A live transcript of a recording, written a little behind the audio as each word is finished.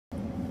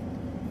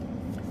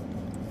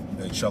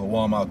Hey,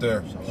 Shalom out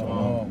there.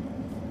 Shalom.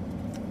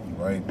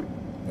 Right.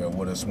 Bear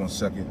with us 1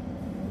 second.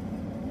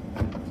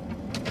 I'll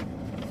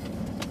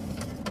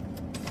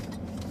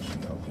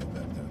get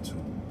back there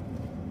too.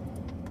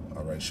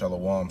 All right,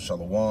 Shalom.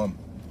 Shalom.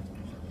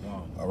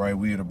 All right,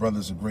 we are the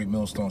brothers of Great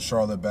Millstone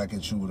Charlotte, back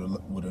at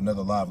you with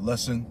another live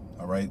lesson.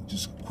 All right,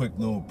 just a quick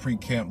little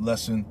pre-camp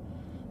lesson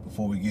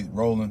before we get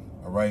rolling.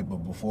 All right, but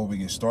before we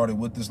get started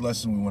with this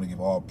lesson, we want to give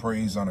all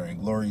praise, honor,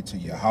 and glory to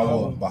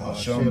Yahweh,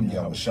 Bahasham,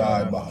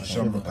 Yahushai,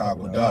 Bahasham, Rakah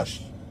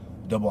Kodash.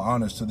 Double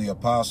honors to the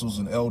apostles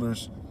and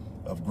elders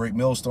of Great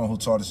Millstone who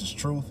taught us his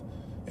truth,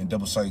 and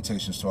double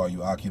salutations to all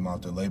you Akim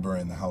out there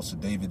laboring in the house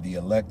of David, the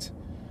elect,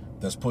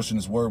 that's pushing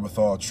his word with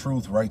all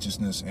truth,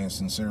 righteousness, and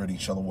sincerity.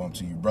 Shalom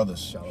to you, brothers.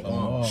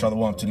 Shalom.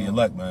 Shalom to the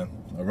elect, man.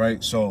 All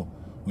right, so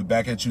we're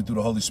back at you through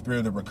the Holy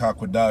Spirit of Rakah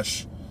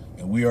Kodash,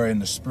 and we are in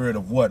the spirit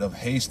of what? Of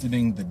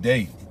hastening the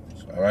day.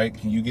 All right,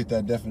 can you get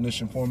that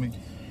definition for me?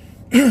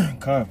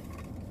 Come.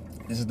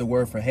 This is the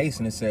word for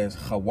hasten. It says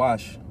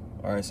chawash,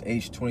 or it's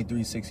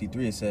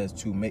H2363. It says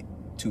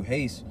to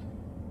haste,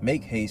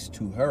 make haste,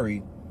 to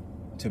hurry,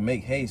 to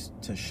make haste,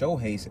 to show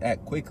haste,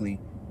 act quickly,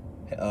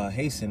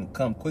 hasten,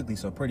 come quickly.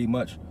 So pretty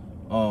much,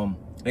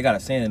 they got a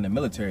saying in the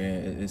military.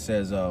 It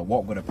says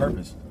walk with a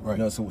purpose. Right.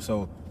 You know,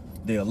 so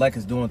the elect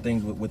is doing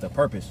things with a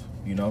purpose.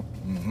 You know.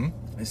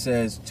 It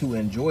says to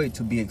enjoy,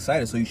 to be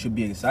excited. So you should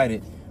be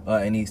excited.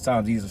 In these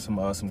times, these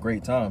are some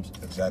great times.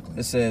 Exactly.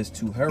 It says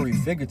to hurry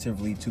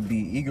figuratively, to be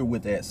eager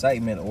with the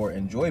excitement or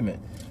enjoyment.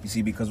 You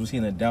see, because we're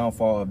seeing the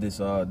downfall of this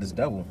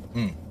devil.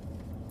 I'm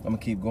gonna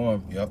keep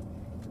going. Yep.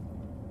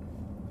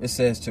 It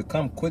says to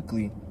come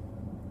quickly.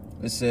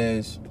 It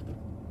says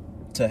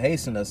to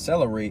hasten,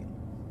 accelerate.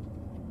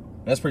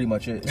 That's pretty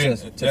much it. It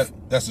says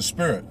that's the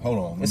spirit. Hold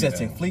on. It says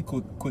to flee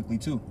quickly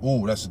too.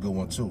 Ooh, that's a good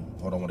one too.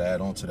 Hold on, I want to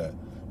add on to that.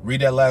 Read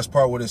that last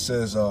part where it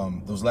says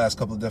those last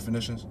couple of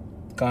definitions.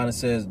 Kind of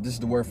says, this is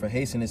the word for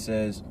hasten. It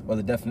says, or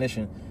the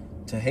definition,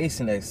 to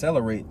hasten,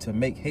 accelerate, to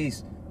make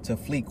haste, to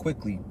flee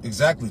quickly.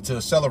 Exactly, to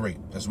accelerate.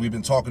 As we've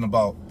been talking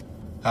about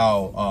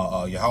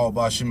how Yahweh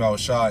Bashim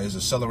Yahushai is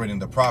accelerating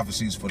the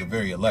prophecies for the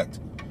very elect.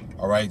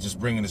 All right, just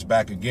bringing this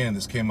back again.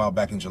 This came out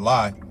back in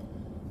July.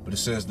 But it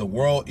says the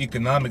World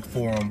Economic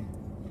Forum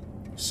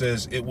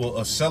says it will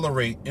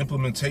accelerate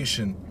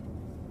implementation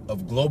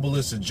of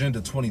Globalist Agenda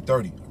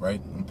 2030.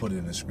 Right? I'm putting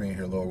it in the screen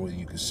here, Lord, where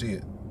you can see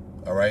it.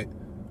 All right.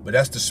 But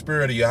that's the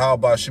spirit of Yahweh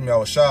Bashim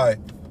Yahushai,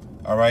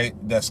 all right,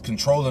 that's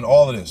controlling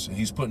all of this. And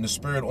he's putting the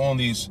spirit on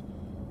these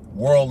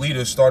world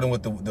leaders, starting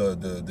with the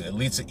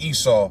elites of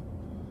Esau,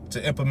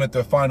 to implement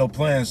their final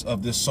plans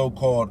of this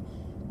so-called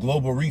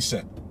global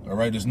reset, all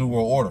right, this new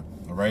world order,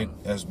 all right?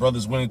 As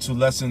brothers went into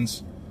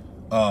lessons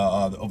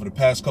over the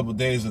past couple of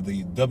days of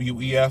the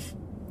WEF,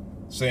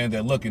 saying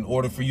that, look, in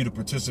order for you to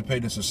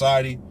participate in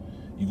society,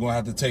 you're going to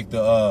have to take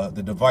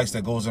the device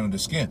that goes under the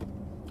skin.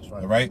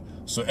 All right,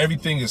 so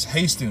everything is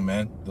hastening,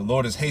 man. The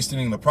Lord is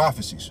hastening the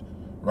prophecies,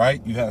 right?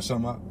 You have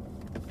something out?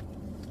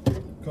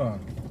 I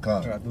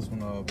got this one,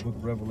 Book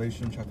of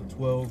Revelation, chapter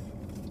 12,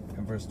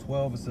 and verse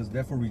 12. It says,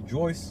 therefore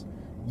rejoice,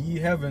 ye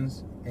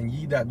heavens, and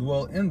ye that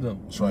dwell in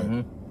them. That's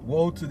right.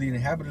 Woe to the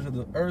inhabitants of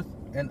the earth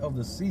and of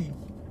the sea,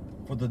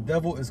 for the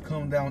devil is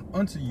come down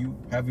unto you,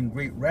 having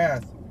great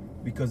wrath,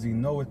 because he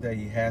knoweth that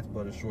he hath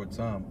but a short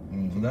time.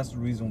 So that's the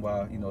reason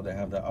why, you know, they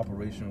have that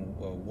Operation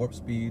Warp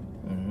Speed,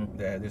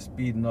 that they're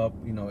speeding up,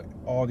 you know,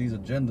 all these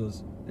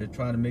agendas. They're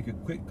trying to make it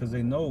quick because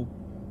they know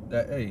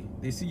that, hey,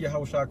 they see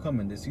Yahushua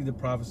coming. They see the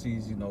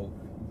prophecies, you know,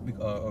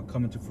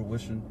 coming to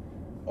fruition.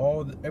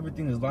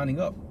 Everything is lining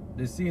up.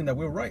 They're seeing that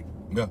we're right.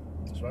 Yeah.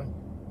 That's right.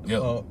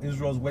 Yeah.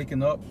 Israel's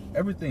waking up.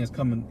 Everything is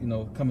coming, you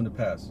know, coming to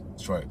pass.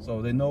 That's right.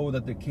 So they know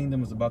that their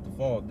kingdom is about to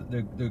fall.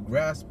 Their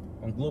grasp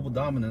on global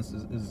dominance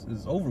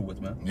is over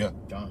with, man. Yeah,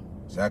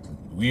 exactly.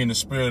 We in the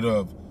spirit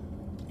of,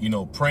 you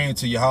know, praying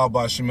to Yahweh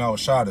Bashim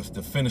Yahushai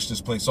to finish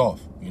this place off,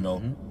 you know,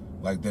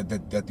 like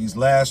that these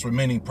last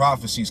remaining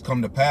prophecies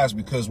come to pass,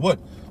 because what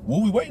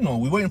we waiting on?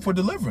 We waiting for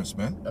deliverance,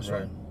 man. That's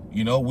right.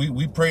 You know,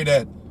 we pray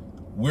that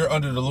we're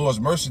under the Lord's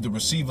mercy to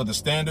receive of the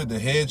standard, the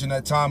hedge in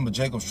that time of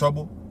Jacob's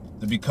trouble,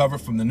 to be covered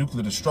from the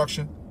nuclear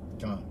destruction.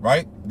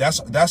 Right? That's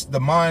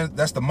the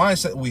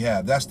mindset we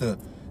have. That's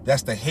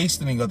the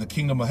hastening of the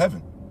kingdom of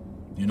heaven.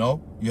 You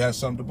know, you had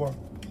something, Deborah?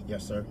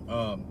 Yes, sir.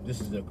 This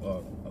is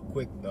a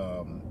quick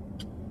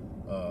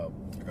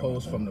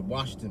post from the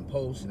Washington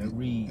Post, and it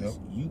reads,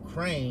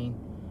 Ukraine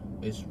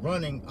is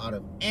running out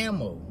of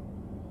ammo.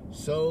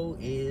 So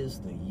is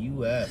the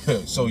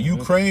U.S. So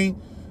Ukraine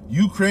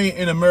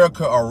and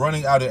America are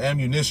running out of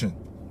ammunition.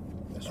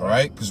 That's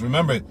right. Because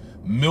remember,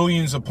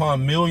 millions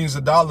upon millions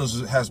of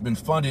dollars has been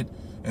funded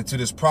into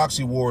this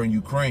proxy war in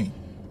Ukraine.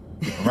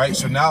 All right.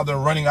 So now they're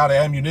running out of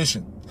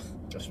ammunition.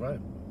 That's right.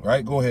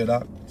 Right, go ahead,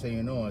 Doc.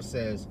 Saying on, it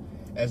says,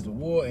 as the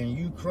war in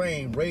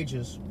Ukraine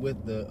rages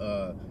with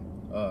the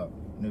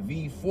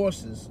Navy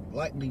forces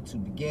likely to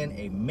begin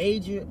a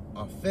major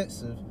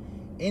offensive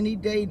any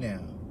day now,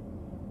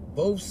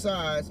 both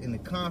sides in the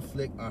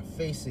conflict are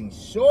facing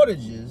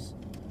shortages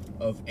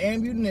of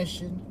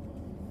ammunition,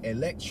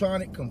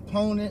 electronic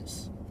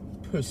components,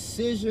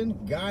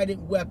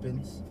 precision-guided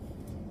weapons,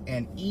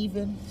 and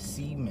even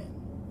seamen.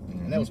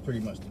 And that was pretty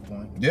much the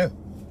point. Yeah.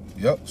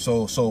 Yep.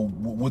 So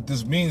what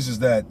this means is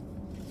that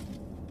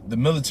the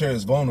military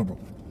is vulnerable.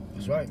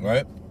 That's right.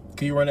 Right?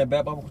 Can you run that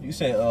back, Bubba? You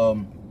said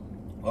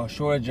a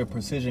shortage of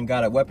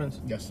precision-guided weapons?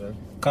 Yes, sir.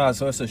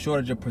 So it's a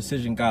shortage of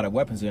precision-guided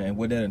weapons, and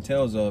what that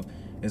entails of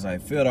is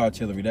like field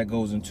artillery. That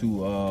goes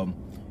into,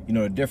 you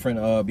know,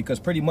 different, because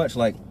pretty much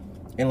like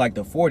in like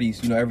the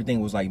 40s, you know,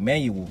 everything was like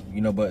manual,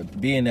 you know, but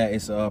being that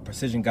it's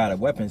precision-guided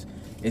weapons,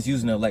 it's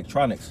using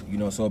electronics, you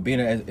know, so being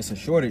that it's a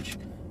shortage,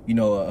 you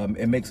know,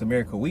 it makes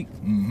America weak.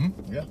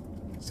 Mm-hmm. Yeah.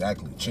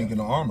 Exactly. Chink in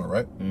the armor,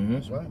 right? Mm-hmm.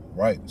 That's right.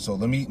 Right. So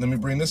let me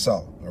bring this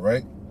out, all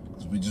right?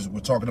 Because we're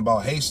talking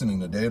about hastening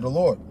the day of the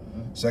Lord.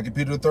 2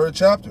 Peter, the 3rd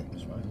chapter.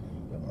 That's right.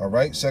 All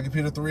right. 2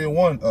 Peter 3 and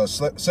 1.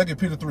 2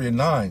 Peter 3 and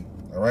 9.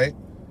 All right.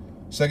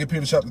 2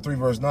 Peter chapter 3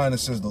 verse 9. It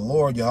says, "The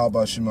Lord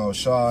Yahweh Shema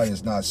Shai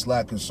is not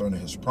slack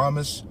concerning His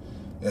promise,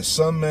 as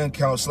some men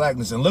count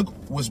slackness." And look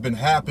what's been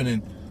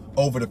happening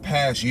over the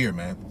past year,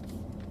 man.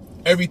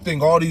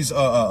 Everything, all these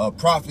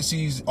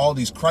prophecies, all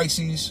these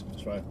crises,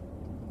 That's right.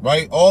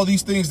 right? All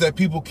these things that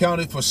people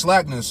counted for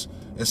slackness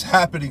is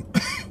happening.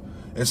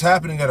 It's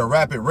happening at a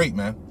rapid rate,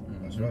 man.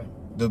 That's right.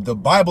 The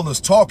Bible is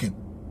talking.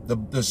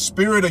 The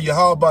spirit of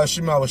Yahweh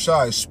Shema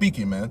Shai is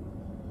speaking, man.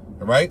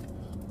 All right?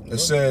 It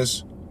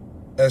says,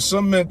 "As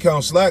some men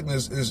count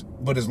slackness,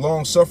 but is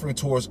long suffering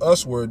towards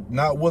usward,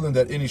 not willing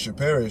that any should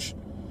perish,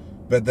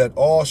 but that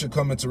all should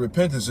come into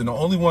repentance." And the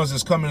only ones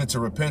that's coming into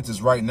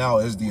repentance right now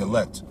is the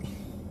elect,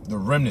 the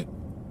remnant,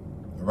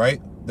 all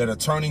right? That are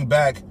turning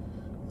back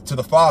to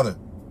the Father,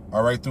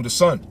 all right, through the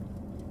Son.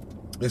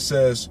 It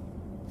says,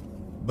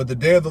 "But the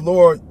day of the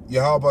Lord,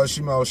 Yahweh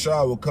Shema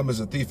Shai, will come as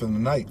a thief in the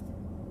night,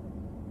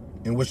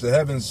 in which the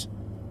heavens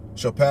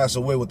shall pass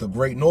away with a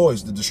great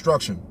noise, the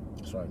destruction.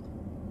 That's right.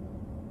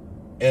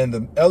 And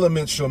the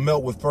elements shall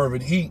melt with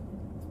fervent heat,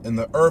 and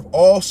the earth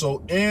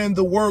also and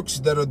the works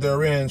that are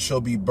therein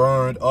shall be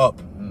burned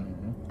up."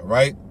 All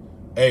right?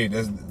 Hey,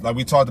 that's, like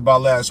we talked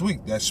about last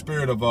week, that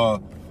spirit of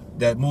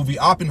that movie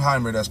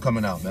Oppenheimer that's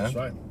coming out, man. That's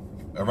right.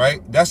 All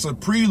right? That's a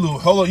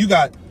prelude. Hold on, you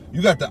got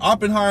the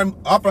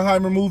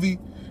Oppenheimer movie,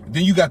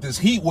 then you got this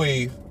heat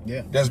wave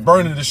that's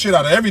burning the shit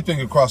out of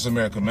everything across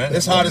America, man.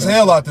 It's hot as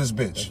hell out this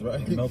bitch. That's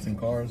right. Melting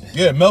cars.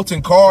 Yeah,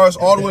 melting cars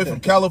all the way from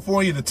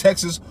California to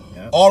Texas,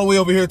 all the way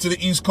over here to the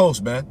East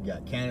Coast, man. You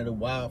got Canada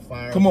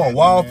wildfire. Come on,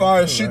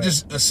 wildfire shit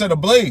just set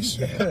ablaze.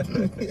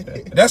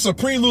 That's a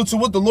prelude to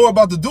what the Lord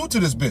about to do to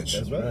this bitch.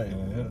 That's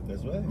right.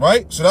 That's right.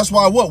 Right? So that's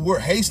why we're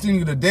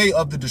hastening the day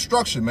of the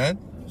destruction, man.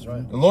 That's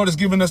right. The Lord is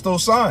giving us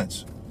those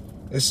signs.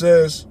 It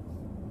says,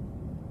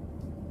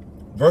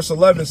 verse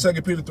 11,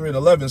 2 Peter 3 and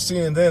 11,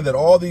 "Seeing then that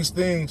all these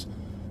things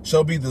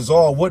shall be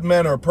dissolved, what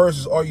manner of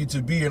persons are you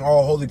to be in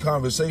all holy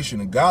conversation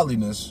and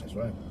godliness, That's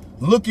right.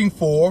 looking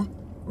for,"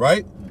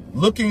 right?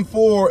 "Looking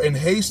for and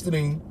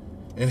hastening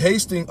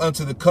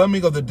unto the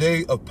coming of the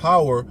day of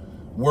power,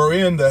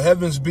 wherein the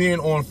heavens being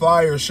on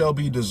fire shall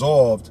be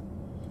dissolved,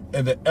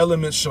 and the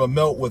elements shall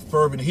melt with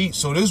fervent heat."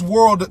 So this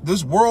world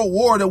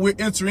war that we're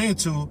entering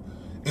into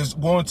is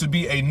going to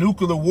be a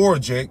nuclear war,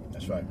 Jake.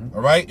 That's right.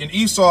 All right? In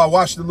Esau, I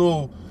watched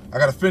I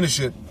got to finish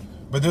it,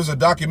 but there's a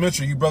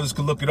documentary, you brothers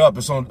can look it up.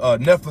 It's on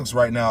Netflix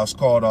right now. It's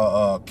called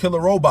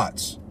Killer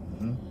Robots.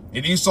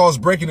 And Esau's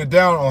breaking it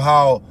down on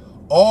how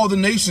all the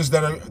nations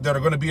that are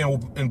going to be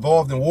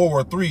involved in World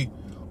War III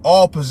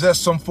all possess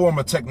some form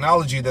of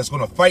technology that's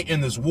going to fight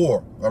in this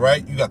war. All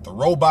right? You got the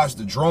robots,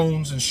 the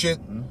drones and shit,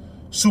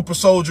 super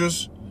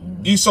soldiers.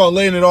 Esau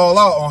laying it all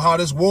out on how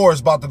this war is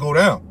about to go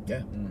down.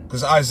 Yeah.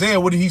 Because Isaiah,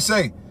 what did he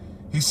say?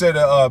 He said,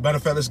 matter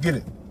of fact, let's get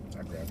it.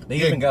 They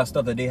even got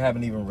stuff that they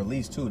haven't even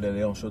released too, that they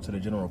don't show to the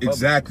general public.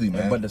 Exactly,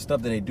 man. But the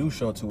stuff that they do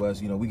show to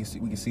us, you know, we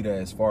can see that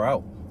as far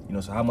out. You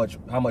know, so how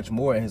much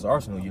more in his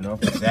arsenal, you know?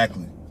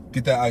 Exactly.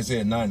 Get that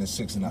Isaiah 9 and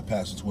 6 and I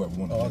pass it to whoever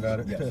wants. Oh, I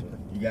got it. Yes, sir.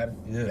 You got it?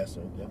 Yeah. Yes,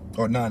 sir. Yeah.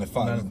 Or 9 and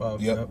 5. 9 and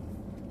 5. Yep.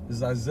 This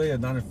is Isaiah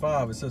 9 and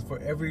 5. It says, "For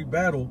every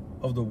battle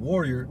of the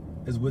warrior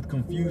is with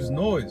confused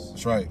noise,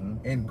 That's right.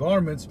 and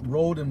garments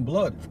rolled in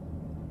blood.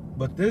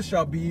 But this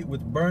shall be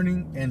with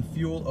burning and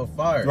fuel of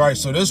fire." Right.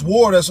 So this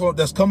war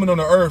that's coming on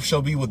the earth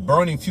shall be with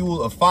burning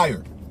fuel of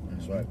fire.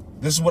 That's right.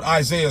 This is what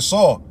Isaiah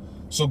saw.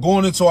 So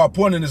going into our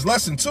point in this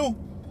lesson too,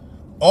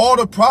 all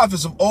the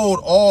prophets of old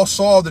all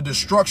saw the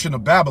destruction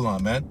of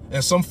Babylon, man,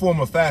 in some form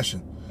or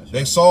fashion.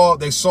 They saw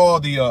the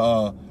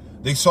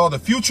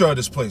future of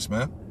this place,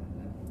 man.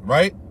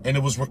 Right? And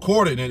it was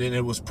recorded and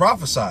it was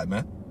prophesied,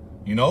 man.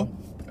 You know?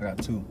 I got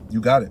two.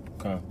 You got it.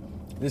 Okay.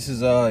 This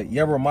is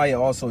Jeremiah,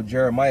 also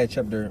Jeremiah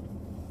chapter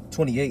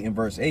 28 and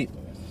verse 8.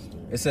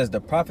 It says, "The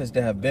prophets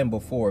that have been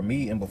before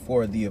me and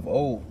before thee of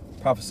old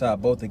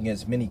prophesied both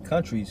against many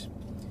countries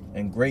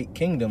and great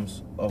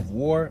kingdoms of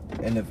war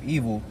and of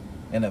evil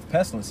and of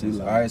pestilences."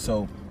 All right,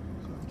 so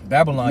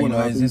Babylon, you know,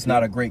 it's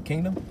not a great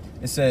kingdom.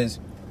 It says,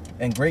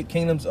 "And great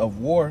kingdoms of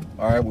war,"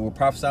 all right, we were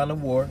prophesying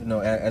of war, you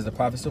know, as the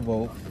prophets of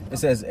old. It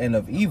says, "And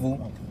of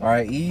evil," all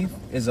right, Eve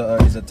is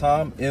a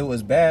time, ill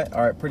is bad,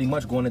 all right, pretty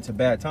much going into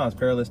bad times,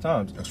 perilous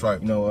times. That's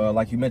right. You know,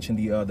 like you mentioned,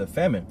 the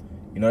famine,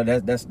 You know,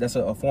 that's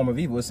a form of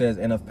evil. It says,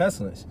 and of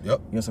pestilence. Yep.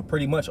 You know, so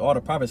pretty much all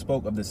the prophets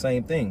spoke of the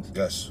same things.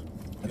 Yes.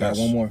 I got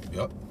one more.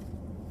 Yep.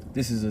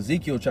 This is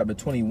Ezekiel chapter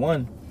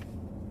 21.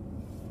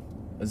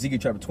 Ezekiel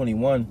chapter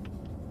 21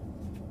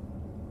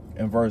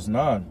 and verse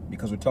 9.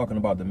 Because we're talking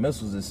about the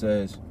missiles, it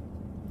says,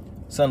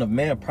 Son of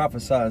man,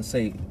 prophesy and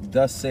say,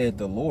 thus saith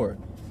the Lord,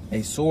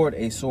 a sword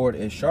is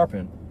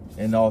sharpened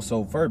and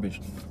also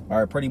furbished. All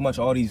right, pretty much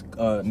all these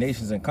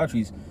nations and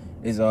countries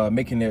is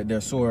making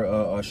their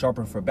sword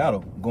sharpened for battle,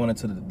 going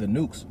into the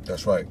nukes.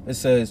 That's right. It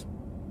says,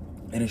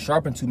 it is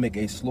sharpened to make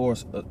a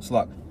sword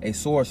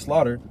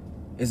slaughter.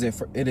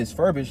 It is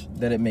furbished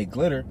that it may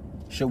glitter.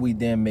 Should we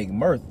then make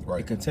mirth?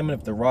 Right. The contempt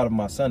of the rod of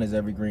my son is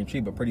every green tree.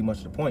 But pretty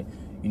much the point,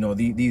 you know,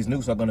 these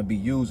nukes are going to be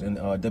used in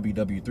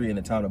WW3 in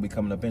the time that we're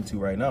coming up into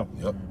right now.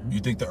 Yep. You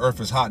think the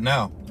earth is hot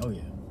now? Oh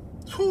yeah.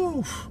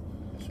 Whew.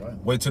 That's right.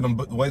 Wait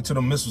till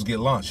them missiles get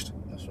launched.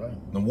 That's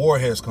right. The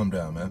warheads come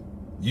down, man.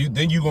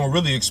 Then you're gonna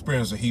really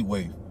experience a heat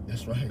wave.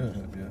 That's right.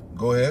 Yeah.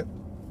 Go ahead.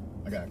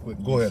 I got a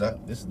quick. Go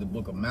ahead, This is the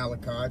book of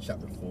Malachi,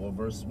 chapter 4,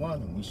 verse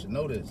 1, and we should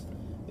know this.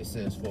 It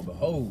says, "For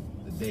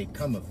behold, the day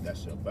cometh that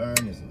shall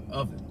burn as an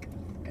oven."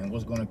 And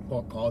what's going to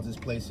cause this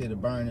place here to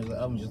burn as an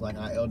oven? Just like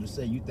our elders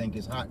say, you think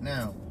it's hot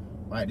now,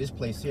 right? This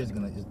place here is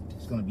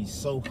gonna be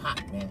so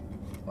hot, man.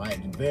 Right?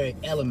 The very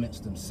elements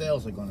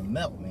themselves are gonna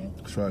melt, man.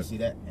 That's right. You see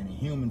that? And the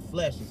human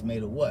flesh is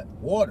made of what?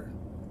 Water.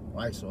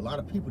 Right? So a lot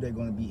of people, they're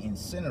going to be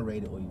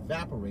incinerated or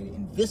evaporated,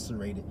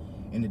 eviscerated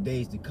in the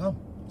days to come.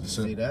 You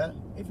see that?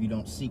 If you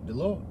don't seek the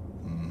Lord.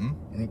 Mm-hmm.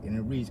 And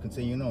it reads,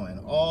 continuing on, and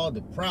all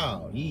the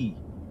proud, ye,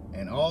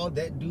 and all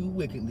that do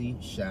wickedly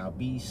shall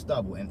be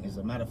stubble. And as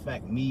a matter of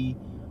fact, me,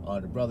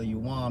 the brother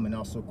Yuam, and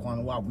also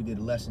Kwanawab, we did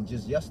a lesson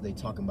just yesterday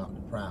talking about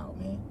the proud,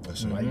 man.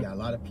 That's right? You got a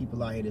lot of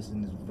people out here that's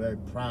in this very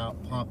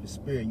proud, pompous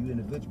spirit. You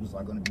individuals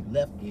are going to be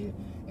left here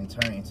and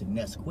turn into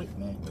nest quick,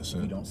 man. That's if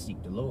you it. don't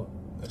seek the Lord.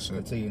 That's it.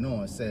 Continuing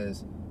on, it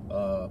says,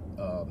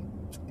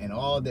 and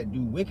all that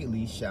do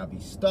wickedly shall be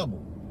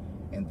stubble,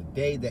 and the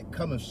day that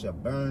cometh shall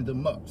burn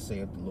them up,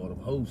 saith the Lord of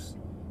hosts,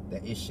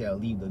 that it shall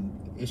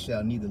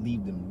neither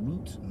leave them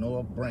root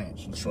nor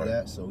branch. You see right.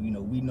 that? So, you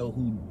know, we know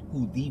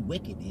who the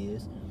wicked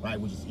is,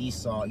 right? Which is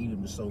Esau,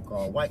 Edom, the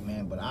so-called white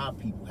man, but our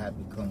people have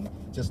become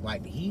just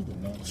like the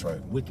heathen, man. That's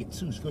right. Wicked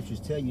too.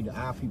 Scriptures tell you that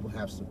our people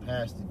have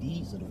surpassed the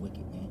deeds of the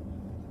wicked, man.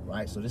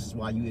 Right? So this is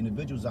why you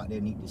individuals out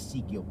there need to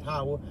seek your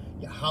power,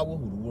 Yahweh,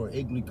 who the word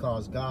ignorantly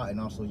calls God,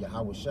 and also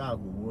Yahweh Shah,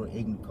 who the word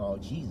ignorantly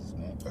calls Jesus,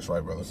 man. That's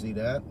right, brother. You see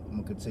that? I'm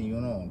going to continue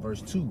on.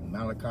 Verse 2,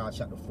 Malachi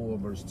chapter 4,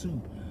 verse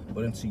 2.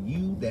 But unto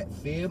you that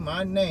fear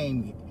my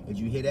name, did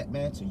you hear that,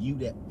 man? To you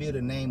that fear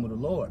the name of the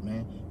Lord,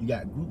 man. You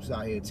got groups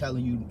out here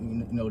telling you,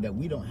 you know, that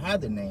we don't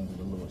have the name of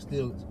the Lord.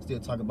 Still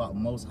talk about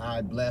Most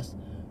High, blessed,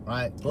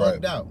 right?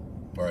 Bugged out.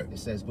 Right. It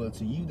says, but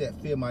unto you that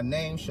fear my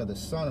name shall the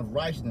Son of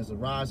Righteousness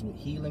arise with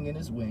healing in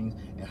his wings.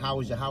 And how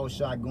is Yahweh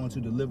Shai going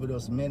to deliver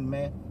us men,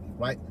 man?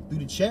 Right? Through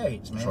the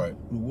chariots, man. That's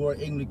right. The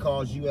word ignorantly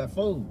calls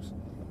UFOs.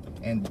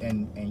 And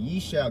ye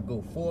shall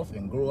go forth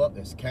and grow up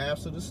as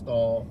calves of the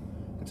stall,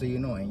 until you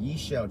know, and ye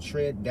shall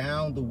tread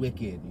down the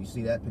wicked. You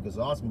see that? Because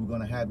ultimately we're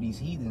going to have these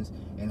heathens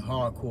in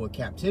hardcore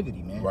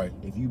captivity, man. Right.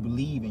 If you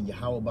believe in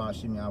Yahweh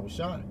Ba'ashem Yahweh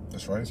Shai.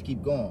 That's right. Let's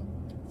keep going.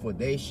 For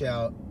there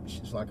shall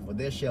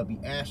be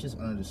ashes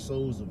under the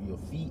soles of your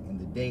feet in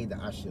the day that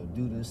I shall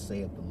do this,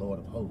 saith the Lord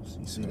of hosts.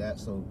 You see that?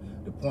 So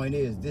the point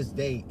is, this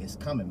day is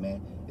coming,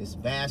 man. It's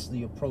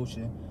vastly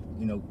approaching.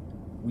 You know,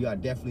 we are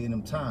definitely in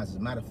them times. As a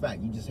matter of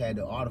fact, you just had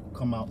the article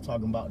come out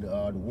talking about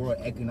the World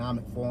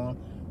Economic Forum,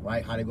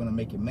 right? How they're going to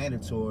make it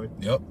mandatory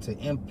to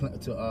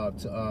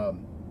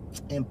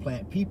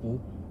implant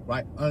people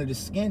right under the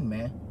skin,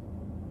 man.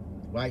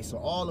 Right, so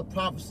all the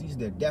prophecies,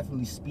 they're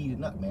definitely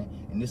speeding up, man.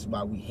 And this is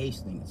why we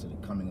hastening into the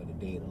coming of the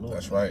day of the Lord.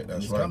 That's right.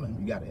 That's right. Coming.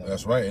 You got it.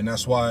 That's right. And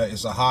that's why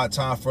it's a hard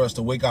time for us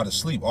to wake out of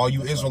sleep. All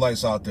you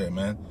Israelites out there,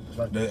 man.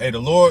 Right. The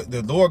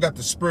Lord got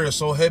the spirit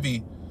so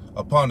heavy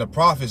upon the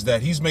prophets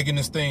that he's making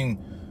this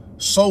thing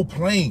so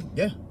plain.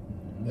 Yeah.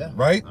 Yeah.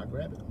 Right? I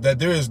grab it. That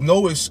there is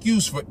no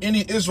excuse for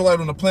any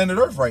Israelite on the planet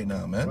Earth right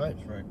now, man. Right.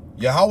 Right.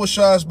 Yahweh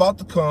Shai is about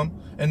to come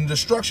and the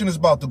destruction is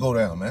about to go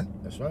down, man.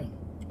 That's right.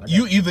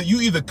 You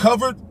either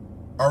covered,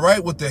 all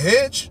right, with the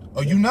hedge,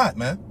 or you not,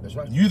 man. That's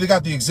right. You either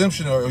got the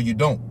exemption or you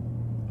don't.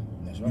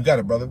 That's right. You got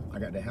it, brother. I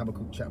got the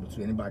Habakkuk chapter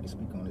 2. Anybody can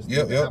speak on this.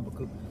 Yep.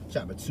 Habakkuk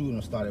chapter 2, and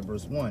I'll start at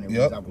verse 1. It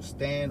reads, I will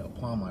stand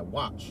upon my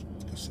watch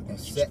and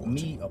set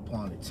me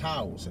upon the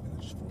towers,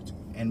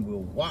 and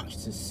will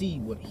watch to see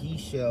what he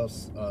shall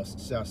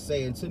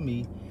say unto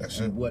me,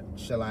 and what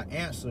shall I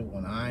answer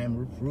when I am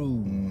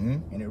reproved.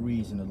 And it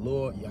reads, and the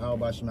Lord, Yahweh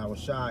Ba'ashem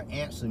Shai,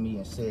 answered me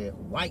and said,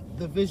 write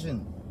the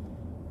vision,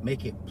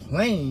 make it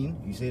plain,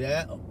 you see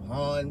that,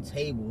 upon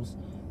tables,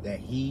 that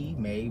he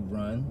may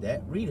run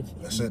that readeth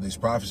it. That's it. These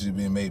prophecies are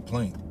being made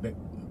plain.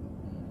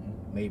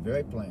 Made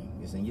very plain.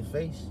 It's in your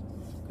face.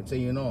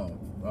 Continuing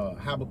on.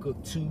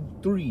 Habakkuk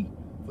 2:3.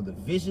 For the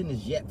vision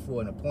is yet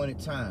for an appointed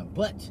time,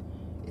 but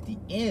at the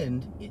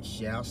end it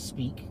shall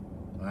speak.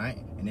 All right?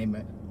 And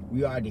amen.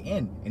 we are at the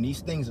end, and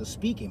these things are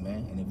speaking,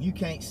 man. And if you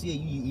can't see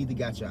it, you either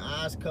got your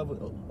eyes covered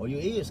or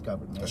your ears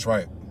covered, man. That's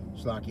right.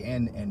 It's like,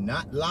 and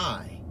not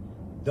lie.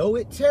 Though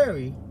it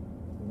tarry,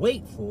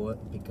 wait for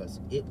it, because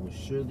it will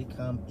surely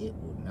come. It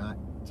will not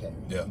tarry.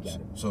 Yeah. You got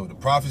it. So the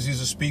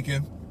prophecies are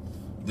speaking.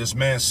 This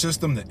man's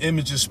system, the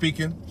image is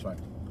speaking. That's right.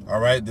 All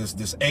right.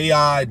 This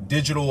AI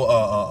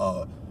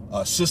digital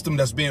system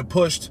that's being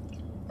pushed.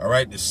 All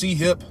right. The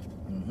C-HIP.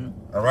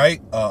 All right.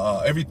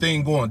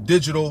 Everything going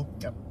digital.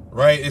 Yep.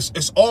 Right.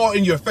 It's all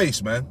in your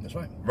face, man. That's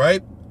right.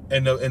 Right.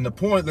 And the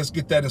point, let's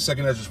get that in 2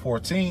 Ezra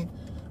 14.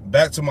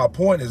 Back to my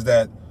point is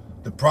that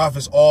the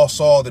prophets all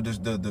saw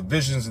the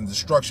visions and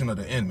destruction of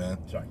the end, man.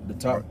 That's right. The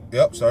top.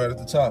 Yep. Started at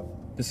the top.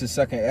 This is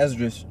 2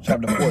 Ezra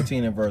chapter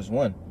 14 and verse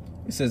 1.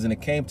 It says, and it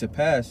came to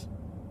pass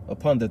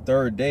upon the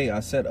third day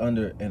I sat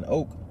under an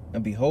oak,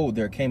 and behold,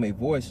 there came a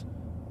voice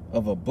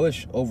of a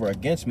bush over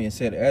against me and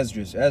said,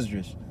 Esdras,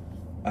 Esdras.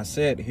 I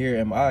said, here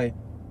am I,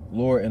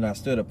 Lord, and I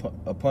stood up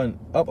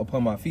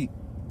upon my feet.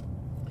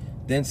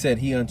 Then said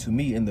he unto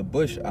me, in the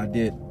bush I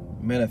did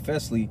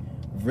manifestly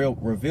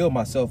reveal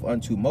myself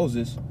unto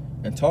Moses,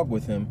 and talk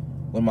with him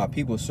when my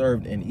people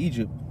served in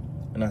Egypt.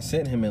 And I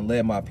sent him and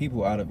led my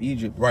people out of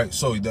Egypt. Right.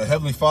 So the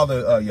Heavenly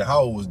Father,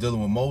 Yahweh, was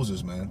dealing with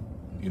Moses, man.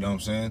 You know what I'm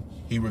saying?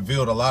 He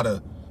revealed a lot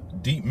of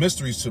deep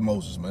mysteries to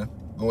Moses, man.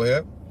 Go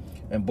ahead.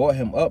 And brought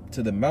him up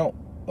to the mount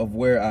of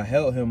where I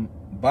held him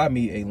by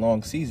me a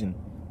long season.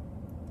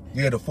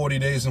 Yeah, the 40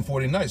 days and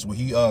 40 nights where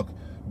he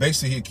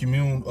basically he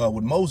communed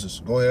with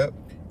Moses. Go ahead.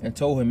 And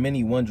told him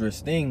many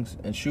wondrous things,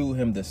 and shewed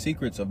him the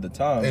secrets of the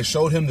times. And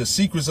showed him the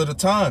secrets of the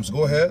times.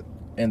 Go ahead.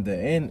 And the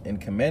end, and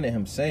commanded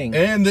him, saying.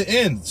 And the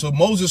end. So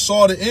Moses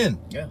saw the end.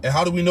 Yeah. And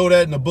how do we know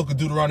that? In the book of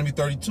Deuteronomy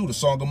 32, the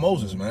Song of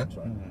Moses, man. That's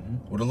right.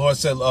 Where the Lord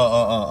said,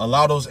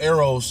 allow those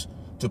arrows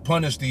to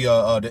punish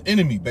the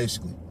enemy,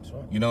 basically. That's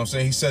right. You know what I'm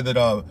saying? He said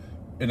that,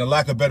 in the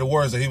lack of better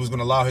words, that he was going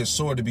to allow his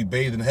sword to be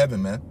bathed in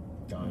heaven, man.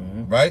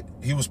 Right?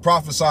 He was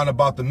prophesying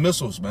about the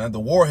missiles, man, the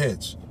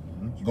warheads.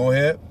 Go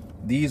ahead.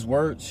 These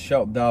words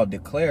shalt thou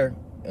declare,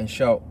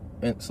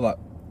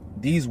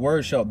 these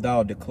words shalt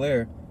thou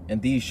declare,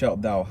 and these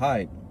shalt thou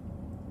hide.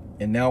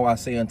 And now I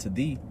say unto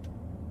thee,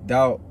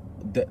 that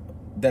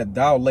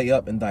thou lay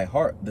up in thy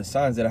heart the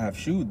signs that I have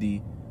shewed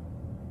thee,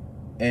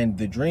 and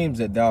the dreams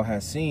that thou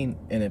hast seen,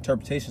 and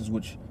interpretations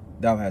which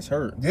thou hast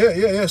heard.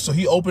 Yeah. So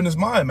he opened his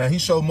mind, man. He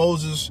showed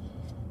Moses,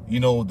 you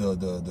know,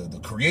 the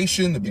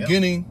creation, the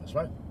beginning. That's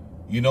right.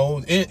 You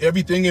know,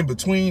 everything in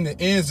between the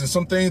ends, and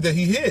some things that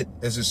he hid,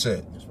 as it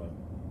said. That's right.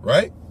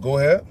 Right? Go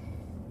ahead.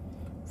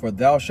 For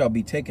thou shalt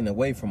be taken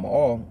away from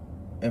all,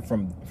 and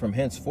from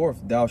henceforth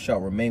thou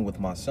shalt remain with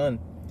my son,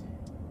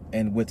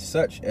 and with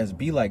such as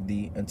be like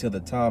thee, until the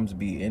times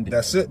be ended.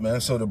 That's it,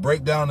 man. So the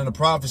breakdown and the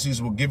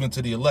prophecies were given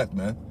to the elect,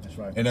 man. That's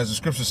right. And as the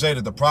scriptures say,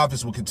 that the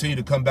prophets will continue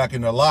to come back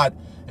in their lot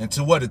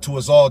until what? Until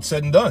it's all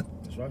said and done.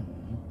 That's right.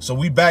 So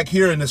we back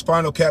here in this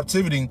final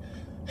captivity,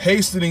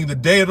 hastening the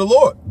day of the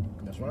Lord.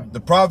 That's right.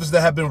 The prophets that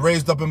have been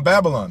raised up in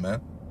Babylon,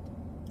 man.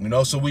 You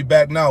know, so we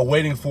back now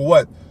waiting for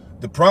what?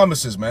 The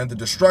promises, man, the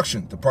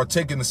destruction, to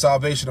partake in the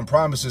salvation and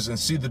promises and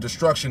see the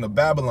destruction of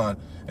Babylon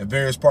and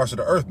various parts of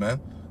the earth, man.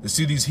 To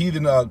see these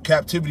heathen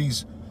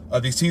captivities,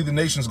 these heathen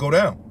nations go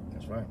down.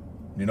 That's right.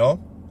 You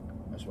know?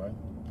 That's right.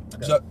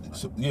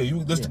 So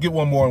let's get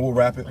one more and we'll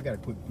wrap it. I got a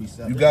quick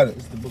precept. You got it.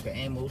 It's the book of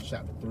Amos,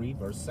 chapter 3,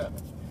 verse 7.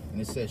 And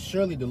it says,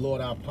 surely the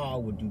Lord our power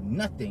will do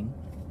nothing,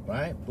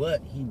 right?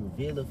 But he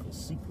revealeth his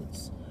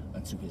secrets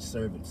unto his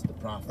servants, the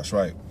prophets. That's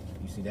right.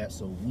 You see that?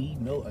 So we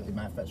know, as a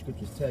matter of fact,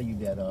 scriptures tell you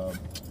that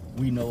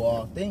we know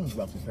all things,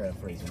 roughly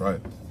paraphrasing. That's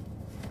right.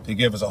 He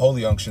gave us a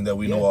holy unction that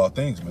we know all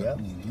things, man. Yeah.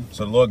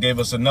 So the Lord gave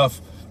us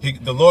enough.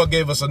 The Lord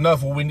gave us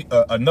enough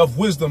enough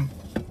wisdom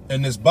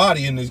in this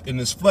body, in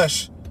this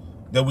flesh,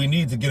 that we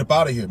need to get up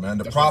out of here, man.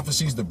 The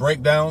prophecies, the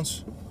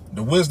breakdowns,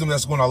 the wisdom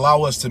that's going to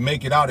allow us to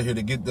make it out of here,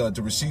 to get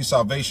to receive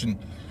salvation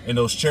in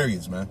those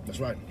chariots, man. That's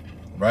right.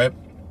 Right?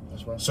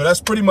 That's right. So that's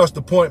pretty much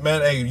the point,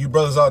 man. Hey, you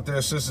brothers out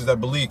there, sisters that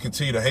believe,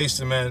 continue to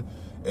hasten, man.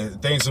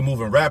 Things are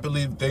moving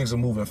rapidly. Things are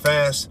moving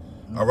fast.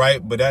 All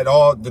right, but that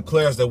all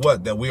declares that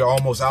what? That we are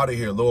almost out of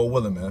here, Lord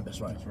willing, man.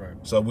 That's right. That's right.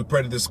 So we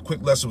pray that this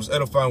quick lesson was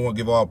edifying. We want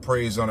to give all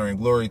praise, honor, and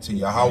glory to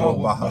Yahweh,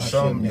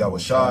 Bahasham,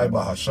 Yahushai,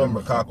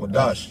 Bahasham,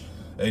 Rakakwadash.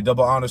 A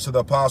double honors to the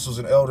apostles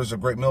and elders, a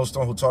great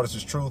millstone who taught us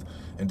his truth,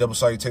 and double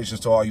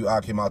salutations to all you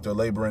Akim out there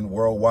laboring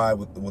worldwide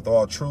with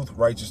all truth,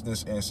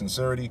 righteousness, and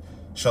sincerity.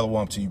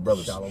 Shalom to you,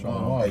 brothers.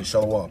 Shalom. Hey,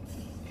 shalom.